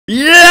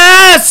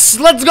Yes!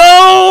 Let's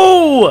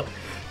go!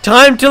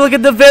 Time to look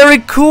at the very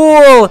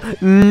cool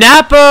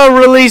NAPPA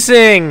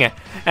releasing.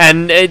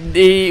 And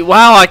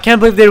wow, I can't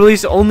believe they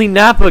released only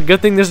NAPPA.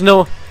 Good thing there's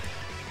no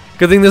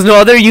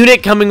other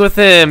unit coming with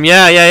him.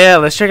 Yeah.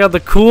 Let's check out the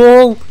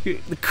cool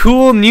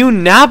new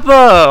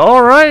NAPPA.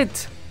 All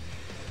right.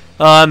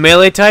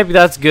 Melee type,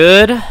 that's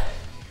good.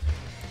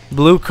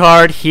 Blue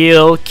card,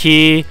 heal,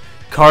 key,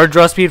 card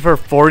draw speed for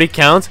 40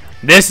 counts.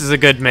 This is a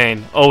good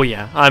main. Oh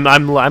yeah,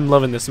 I'm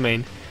loving this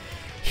main.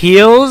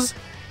 Heals,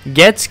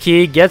 gets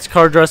key, gets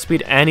card draw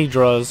speed, and he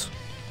draws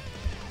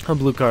a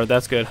blue card.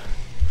 That's good.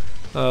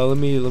 Let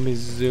me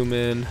zoom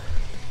in.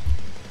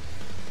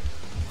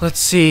 Let's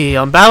see.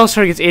 On battle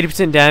start, gets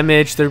 80%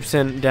 damage,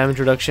 30% damage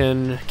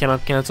reduction,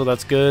 cannot cancel.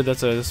 That's good.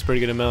 That's a pretty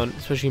good amount,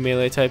 especially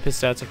melee type. His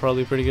stats are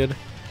probably pretty good.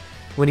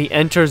 When he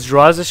enters,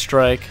 draws a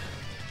strike.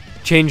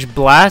 Change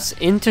blasts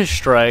into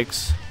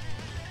strikes.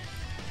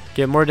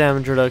 Get more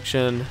damage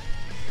reduction.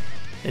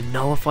 And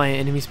nullify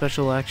enemy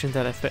special actions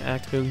that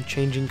activate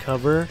changing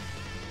cover.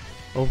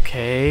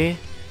 Okay.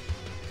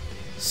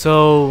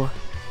 So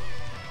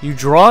you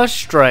draw a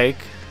strike.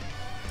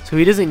 So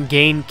he doesn't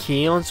gain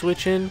key on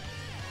switching.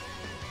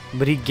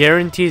 But he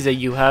guarantees that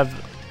you have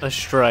a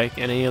strike,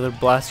 and any other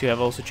blast you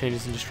have also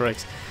changes into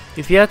strikes.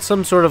 If you had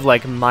some sort of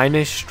like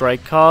minus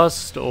strike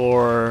cost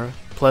or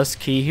plus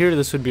key here,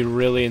 this would be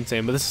really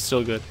insane. But this is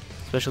still good,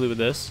 especially with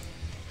this.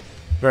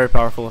 Very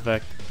powerful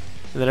effect.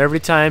 And then every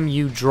time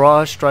you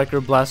draw a strike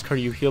or blast card,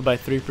 you heal by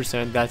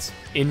 3%. That's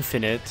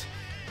infinite.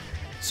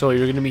 So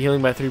you're going to be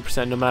healing by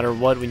 3% no matter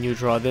what when you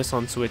draw this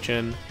on switch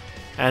in.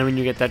 And when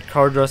you get that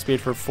card draw speed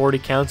for 40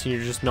 counts and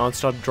you're just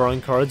non-stop drawing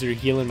cards, you're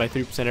healing by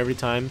 3% every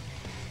time.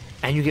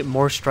 And you get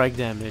more strike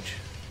damage.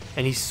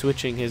 And he's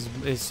switching his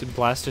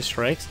blast to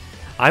strikes.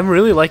 I'm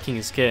really liking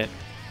his kit.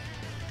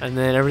 And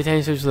then every time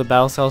he switches to the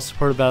battle style,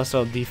 support a battle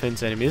style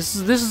defense enemy. This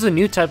is a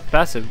new type of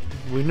passive.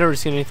 We've never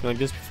seen anything like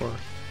this before.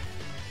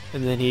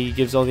 And then he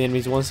gives all the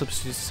enemies one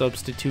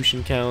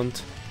substitution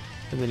count.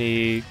 And then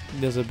he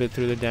does a bit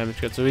through the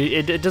damage cut. So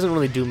it doesn't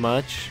really do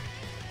much.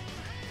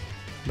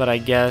 But I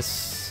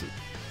guess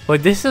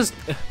like this is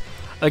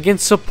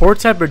against support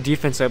type or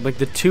defense type, like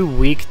the two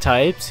weak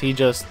types, he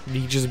just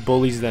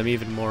bullies them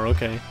even more.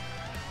 Okay.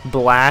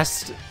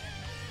 Blast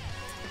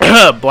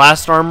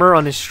blast armor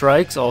on his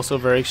strikes, also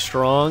very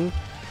strong.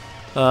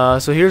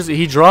 So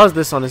he draws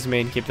this on his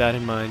main, keep that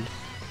in mind.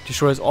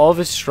 Destroys all of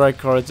his strike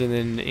cards and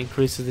then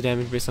increases the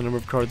damage based on the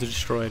number of cards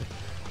destroyed.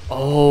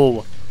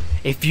 Oh,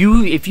 if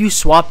you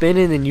swap in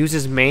and then use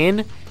his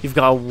main, you've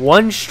got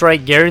one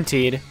strike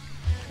guaranteed,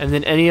 and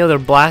then any other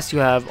blast you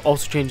have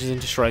also changes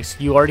into strikes.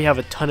 You already have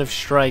a ton of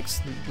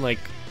strikes. Like,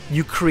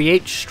 you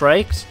create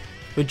strikes,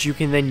 which you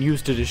can then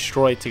use to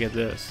destroy to get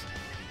this.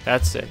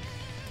 That's sick.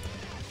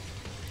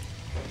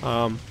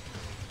 And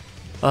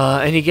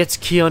he gets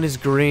key on his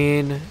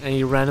green, and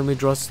he randomly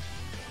draws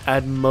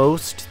at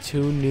most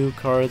 2 new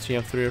cards. You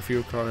have 3 or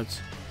fewer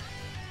cards.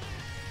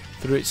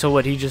 3. So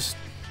what? He just.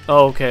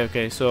 Oh,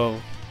 okay.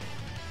 So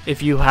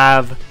if you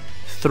have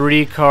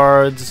 3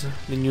 cards,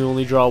 then you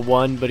only draw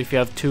 1. But if you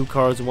have 2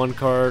 cards, 1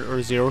 card,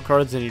 or 0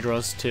 cards, then he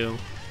draws 2.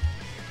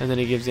 And then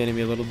he gives the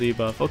enemy a little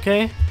debuff.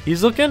 Okay,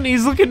 he's looking good.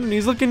 He's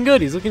looking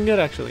good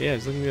actually. Yeah,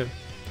 he's looking good.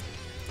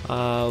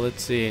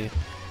 Let's see.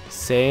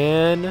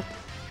 Saiyan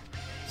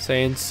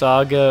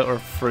Saga or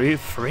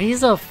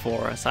Frieza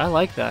Force. I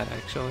like that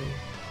actually.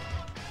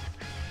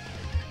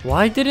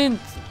 Why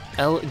didn't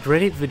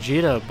Great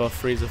Vegeta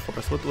buff Frieza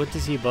Force? What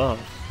does he buff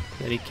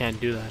that he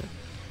can't do that?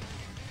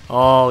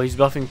 Oh, he's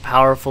buffing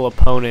powerful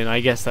opponent.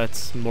 I guess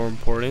that's more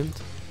important.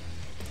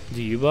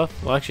 Do you buff?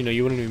 Well, actually, no.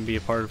 You wouldn't even be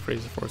a part of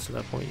Frieza Force at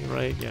that point,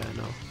 right? Yeah,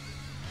 no.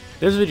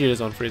 There's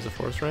Vegeta's on Frieza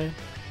Force, right?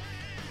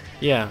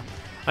 Yeah.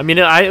 I mean,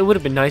 it would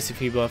have been nice if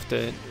he buffed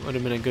it. Would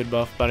have been a good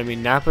buff. But I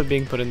mean, Nappa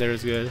being put in there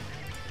is good.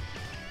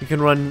 You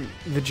can run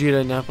Vegeta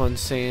and Nappa on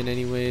Saiyan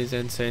anyways,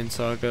 and Saiyan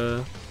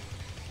Saga.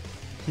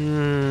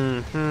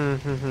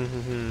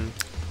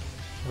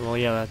 Well,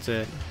 yeah, that's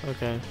it.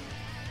 Okay.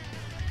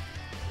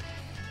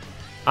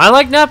 I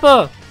like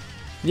Nappa!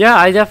 Yeah,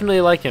 I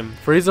definitely like him.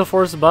 Frieza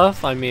Force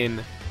buff, I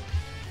mean...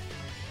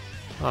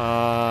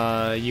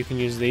 you can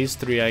use these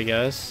 3, I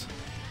guess.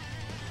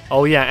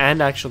 Oh yeah,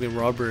 and actually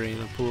Robbery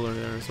and a Pooler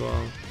there as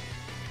well.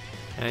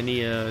 Any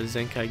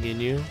Zenkai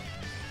Ginyu.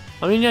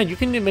 I mean, yeah, you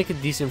can make a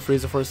decent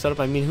Frieza Force setup.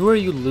 I mean, who are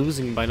you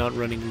losing by not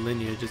running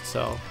Lineage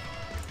itself?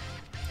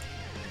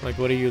 Like,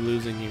 what are you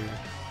losing here?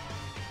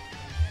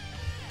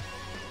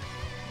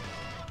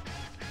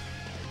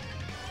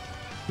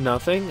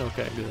 Nothing?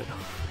 Okay, good.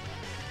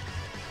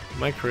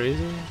 Am I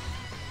crazy?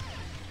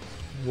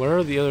 Where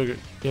are the other...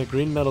 Yeah,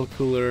 Green Metal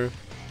Cooler.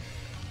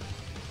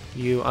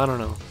 I don't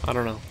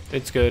know.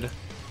 It's good.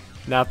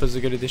 Nappa's a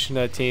good addition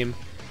to that team.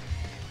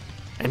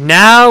 And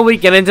now we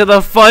get into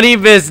the funny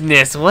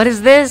business. What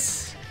is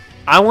this?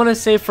 I want to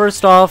say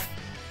first off,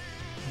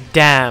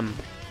 damn,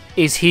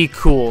 is he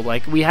cool.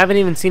 Like, we haven't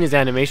even seen his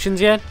animations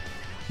yet,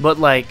 but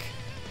like,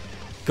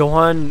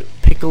 Gohan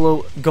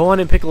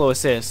and Piccolo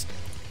assist.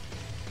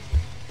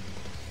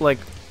 Like,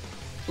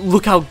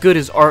 look how good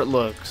his art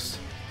looks.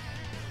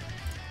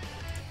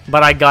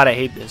 But I gotta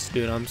hate this,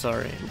 dude. I'm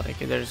sorry. Like,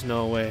 there's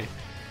no way.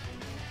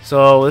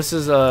 So, this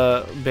is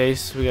a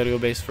base. We gotta go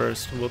base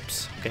first.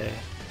 Whoops. Okay.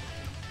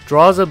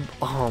 Draws a...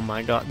 Oh,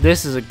 my God.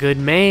 This is a good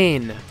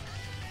main.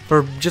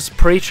 For just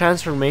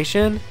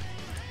pre-transformation.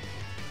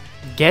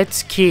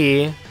 Gets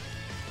key.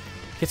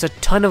 Gets a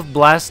ton of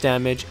blast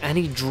damage. And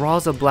he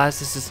draws a blast.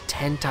 This is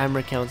 10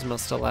 timer counts.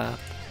 Must have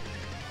laughed.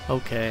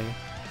 Okay.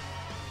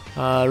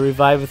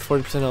 Revive with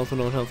 40% health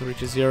when own health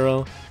reaches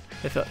 0.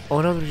 If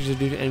own health reaches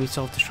due to enemy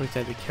self-destruct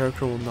type, the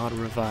character will not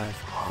revive.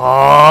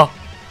 Huh?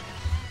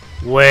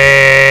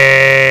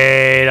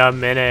 Wait a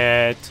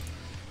minute.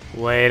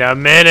 Wait a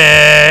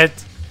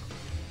minute.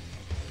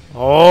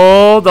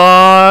 Hold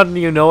on.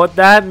 You know what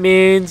that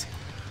means.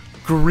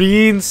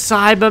 Green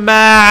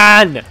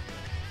Cyberman.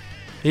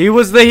 He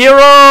was the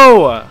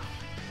hero.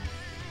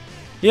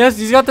 Yes,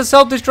 he's got the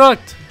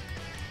self-destruct.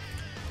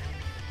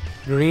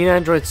 Green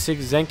Android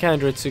 6, Zenka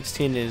Android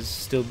 16 is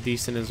still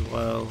decent as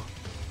well.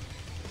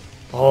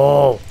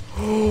 Oh.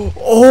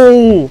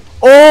 Oh.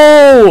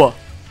 Oh.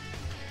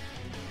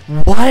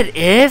 What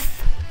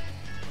if?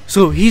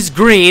 So he's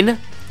green.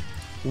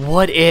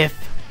 What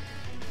if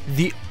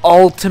the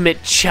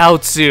ultimate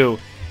Chaozu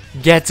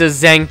gets a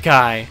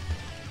Zenkai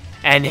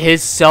and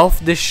his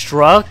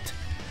self-destruct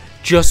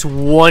just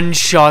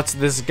one-shots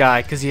this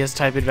guy because he has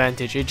type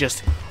advantage. It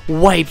just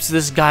wipes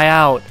this guy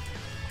out.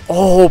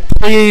 Oh,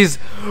 please.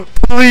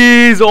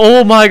 Please.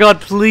 Oh my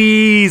god,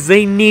 please.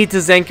 They need to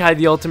Zenkai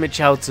the ultimate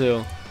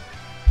Chaozu.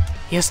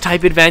 He has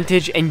type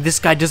advantage and this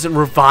guy doesn't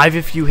revive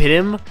if you hit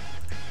him.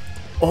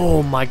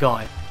 Oh my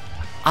god.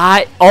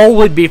 All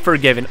would be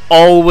forgiven.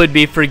 All would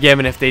be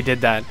forgiven if they did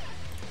that.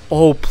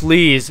 Oh,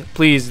 please.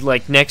 Please,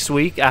 like next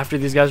week after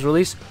these guys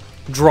release,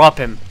 drop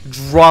him.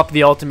 Drop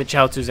the ultimate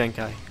Chaozu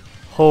Zenkai.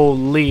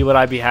 Holy, would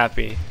I be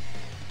happy.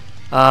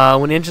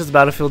 When he enters the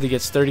battlefield, he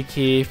gets 30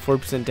 ki,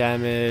 4%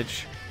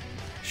 damage.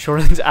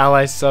 Shortens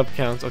ally sub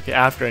counts. Okay,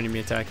 after enemy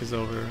attack is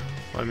over.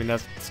 I mean,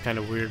 that's kind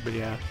of weird, but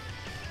yeah.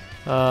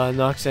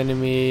 Knocks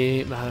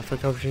enemy for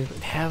coverage.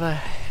 They have a...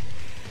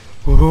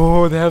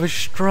 Oh, they have a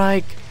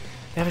strike.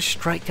 They have a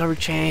strike cover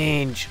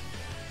change.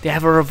 They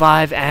have a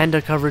revive and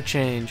a cover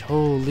change.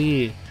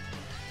 Holy.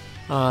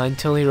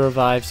 Until he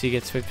revives, he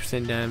gets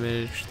 50%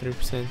 damage,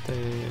 3%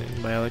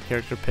 thing by other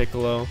character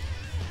Piccolo.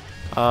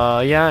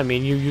 Yeah, I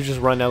mean, you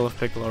just run Elf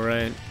Piccolo,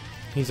 right?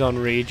 He's on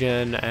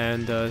Regen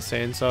and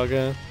Saiyan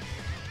Saga.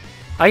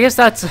 I guess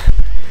that's...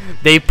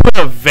 They put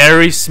a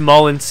very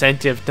small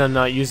incentive to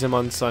not use him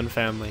on Sun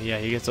Family. Yeah,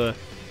 he gets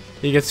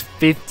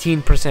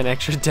 15%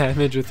 extra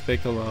damage with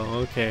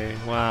Piccolo. Okay,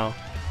 wow.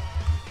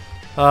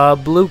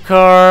 Blue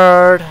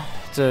card.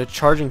 It's a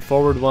charging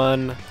forward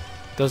one.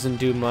 Doesn't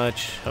do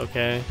much.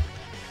 Okay.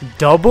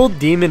 Double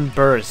Demon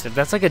Burst. If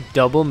that's like a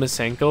double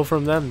Masenko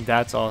from them,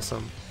 that's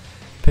awesome.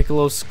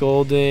 Piccolo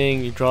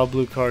Scolding. You draw a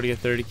blue card, you get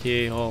 30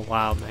 ki. Oh,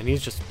 wow, man.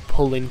 He's just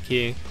pulling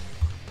ki.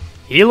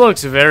 He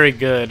looks very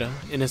good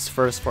in his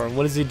first form.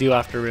 What does he do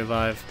after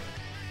revive?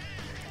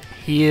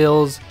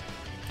 Heals.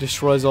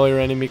 Destroys all your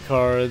enemy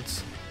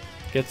cards.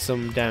 Gets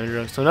some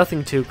damage. So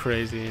nothing too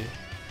crazy.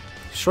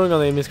 Destroying all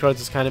the enemy's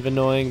cards is kind of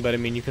annoying, but I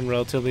mean, you can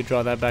relatively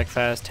draw that back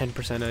fast.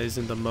 10%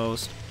 isn't the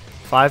most.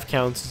 5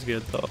 counts is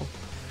good, though.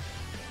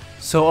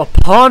 So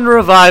upon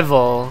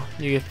revival,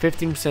 you get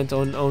 15%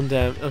 own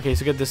damage. Okay,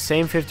 so you get the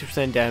same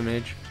 50%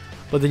 damage,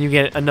 but then you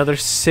get another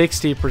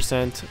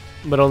 60%,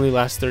 but only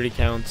lasts 30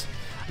 counts.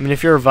 I mean,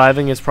 if you're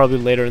reviving, it's probably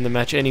later in the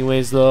match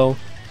anyways, though.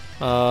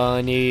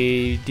 And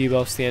he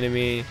debuffs the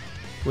enemy.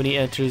 When he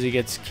enters, he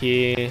gets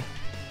ki.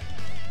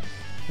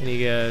 And he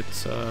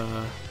gets,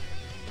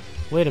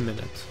 wait a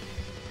minute.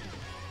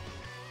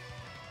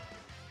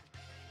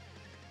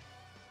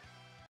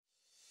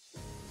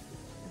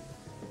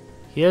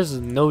 He has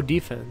no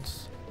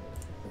defense.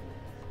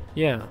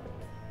 Yeah.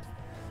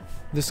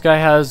 This guy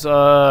has,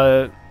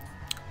 where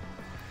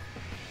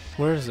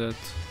is it?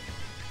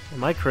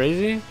 Am I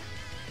crazy?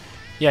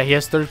 Yeah, he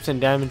has 30%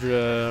 damage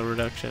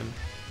reduction.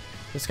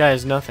 This guy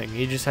has nothing.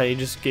 He just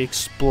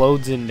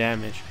explodes in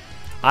damage.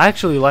 I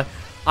actually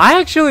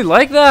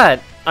like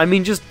that. I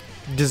mean, just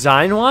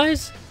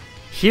design-wise,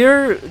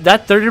 here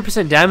that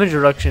 30% damage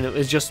reduction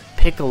is just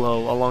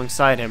Piccolo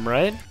alongside him,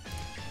 right?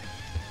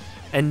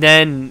 And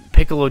then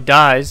Piccolo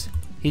dies.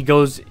 He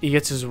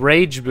gets his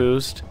rage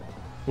boost,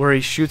 where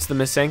he shoots the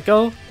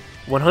Masenko.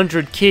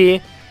 100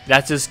 ki.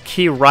 That's his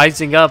ki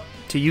rising up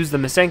to use the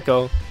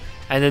Masenko.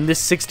 And then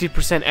this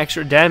 60%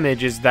 extra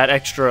damage is that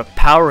extra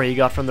power he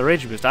got from the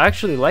rage boost. I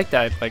actually like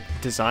that, like,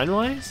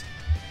 design-wise.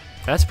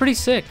 That's pretty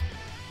sick.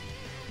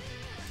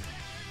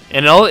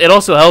 And it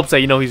also helps that,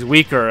 you know, he's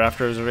weaker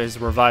after his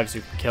revives.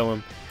 You can kill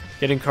him.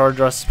 Getting card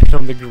draw speed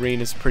on the green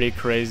is pretty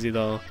crazy,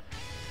 though.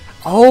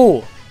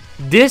 Oh!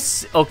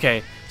 This...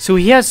 Okay. So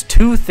he has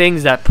 2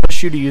 things that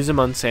push you to use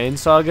him on Saiyan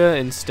Saga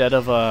instead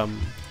of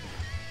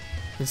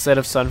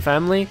Sun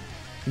Family.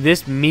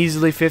 This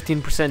measly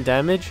 15%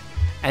 damage.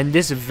 And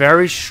this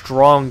very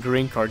strong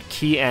green card,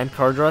 ki and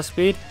card draw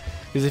speed,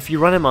 because if you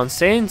run him on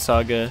Saiyan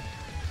Saga,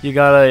 you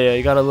got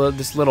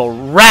this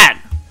little rat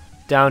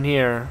down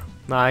here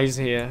Nah, he's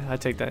here. I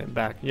take that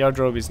back.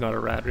 Yajirobe's not a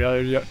rat.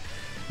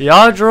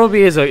 Yajirobe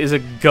is a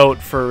goat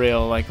for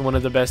real. Like one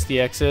of the best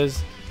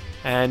EXs,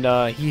 and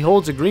he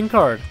holds a green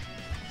card.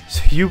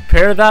 So you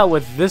pair that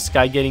with this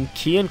guy getting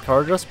key and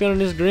card draw speed on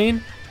his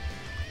green.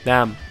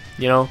 Damn,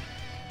 you know.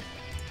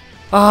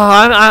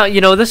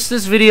 You know, this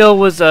video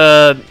was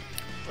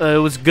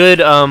good.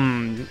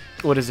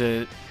 What is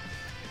it?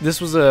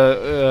 This was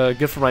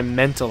good for my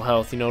mental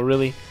health. You know,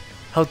 really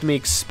helped me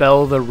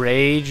expel the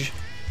rage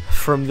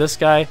from this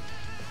guy.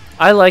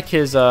 I like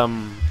his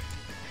moves.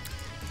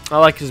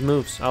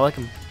 I like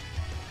him.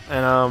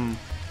 And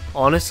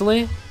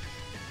honestly,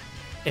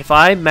 if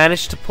I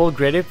manage to pull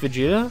Great Ape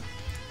Vegeta,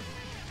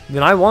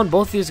 then I want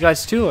both these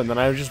guys too, and then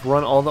I would just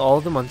run all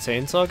of them on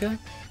Saiyan Saga.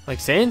 Like,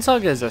 Saiyan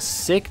Saga is a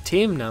sick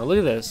team now. Look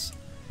at this.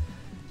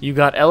 You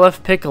got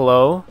LF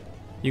Piccolo.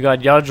 You got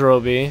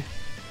Yajirobe.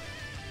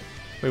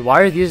 Wait,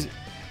 why are these...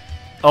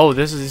 Oh,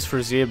 this is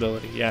for Z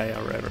ability. Yeah,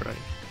 right.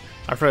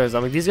 I forgot.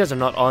 I'm like, these guys are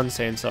not on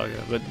Saiyan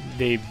Saga, but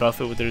they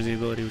buff it with their Z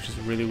ability, which is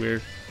really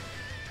weird.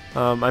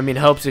 I mean,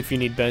 helps if you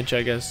need bench,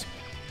 I guess.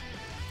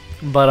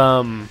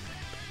 But,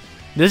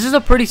 this is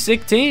a pretty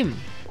sick team,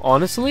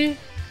 honestly.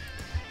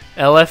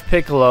 LF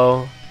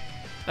Piccolo,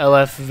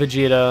 LF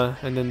Vegeta,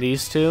 and then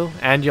these two,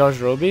 and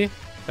Yajirobe.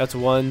 That's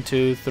 1,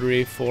 2,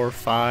 3, 4,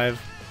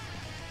 5.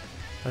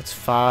 That's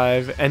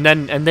 5, and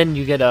then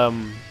you get I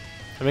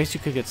guess you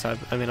could get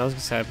Cyber. I mean, I was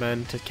gonna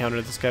Cyberman to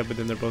counter this guy, but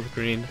then they're both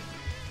green.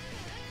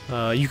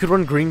 You could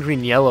run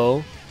green,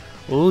 yellow.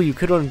 Oh, you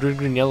could run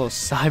green, yellow.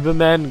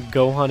 Cyberman,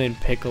 Gohan, and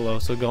Piccolo.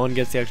 So Gohan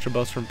gets the extra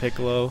buffs from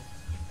Piccolo.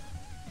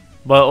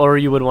 But or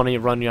you would want to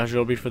run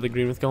Yajirobe for the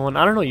green with Gohan.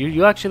 I don't know.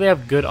 You actually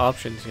have good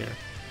options here.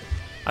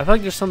 I feel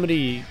like there's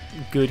somebody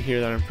good here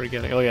that I'm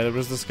forgetting. Oh yeah, there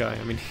was this guy.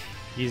 I mean,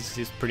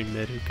 he's pretty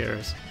mid. Who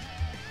cares?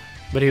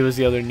 But he was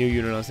the other new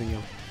unit I was thinking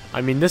of.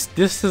 I mean, this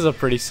is a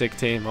pretty sick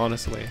team,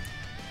 honestly.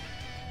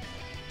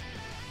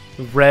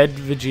 Red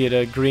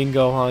Vegeta, green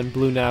Gohan,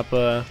 blue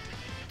Nappa,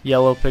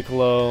 yellow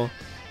Piccolo,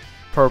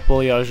 purple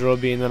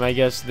Yajirobe, and then I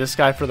guess this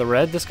guy for the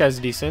red. This guy's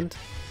decent.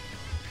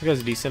 This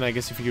guy's decent, I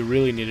guess, if you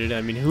really needed it.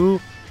 I mean,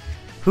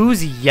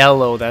 who's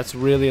yellow that's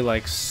really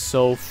like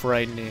so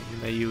frightening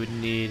that you would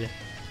need?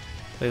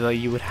 Like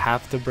you would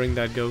have to bring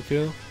that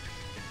Goku.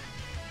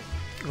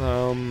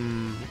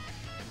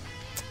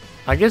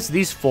 I guess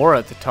these 4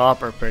 at the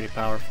top are pretty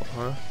powerful,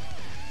 huh?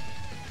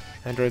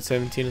 Android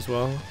 17 as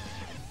well.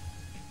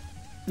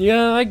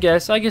 Yeah, I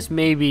guess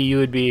maybe you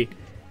would be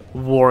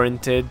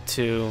warranted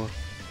to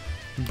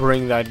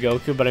bring that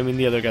Goku, but I mean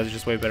the other guys are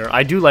just way better.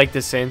 I do like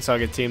this Saiyan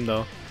Saga team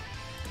though.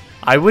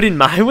 I wouldn't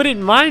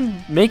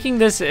mind making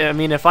this. I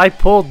mean, if I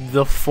pulled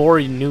the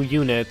 4 new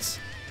units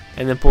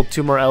and then pulled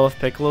 2 more LF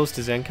Piccolos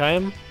to Zenkai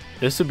him,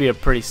 this would be a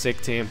pretty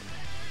sick team.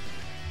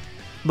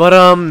 But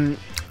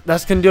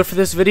that's gonna do it for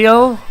this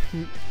video.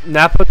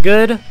 Nappa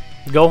good,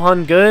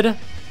 Gohan good.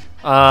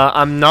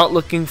 I'm not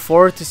looking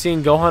forward to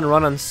seeing Gohan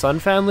run on Sun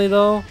Family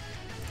though.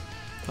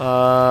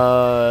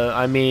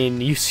 I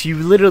mean, you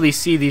literally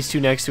see these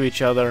two next to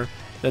each other,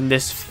 then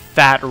this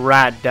fat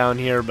rat down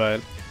here,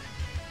 but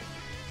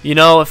you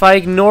know, if I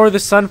ignore the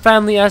Sun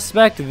Family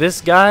aspect,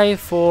 this guy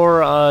for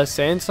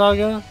Saiyan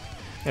Saga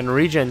and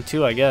Regen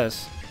 2, I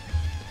guess,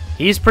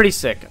 he's pretty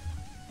sick.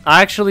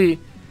 I actually,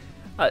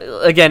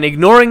 again,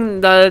 ignoring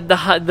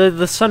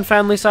the Sun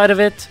Family side of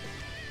it,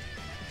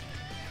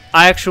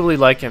 I actually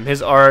like him.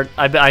 His art,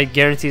 I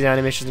guarantee his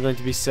animation is going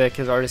to be sick.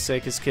 His art is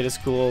sick. His kit is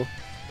cool.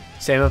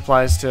 Same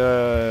applies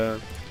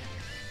to,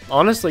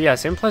 honestly, yeah,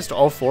 same applies to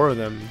all 4 of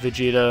them.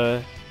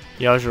 Vegeta,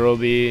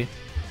 Yajirobe,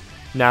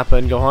 Nappa,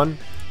 and Gohan.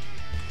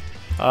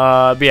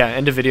 But yeah,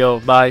 end of video.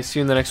 Bye. See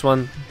you in the next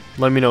one.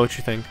 Let me know what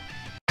you think.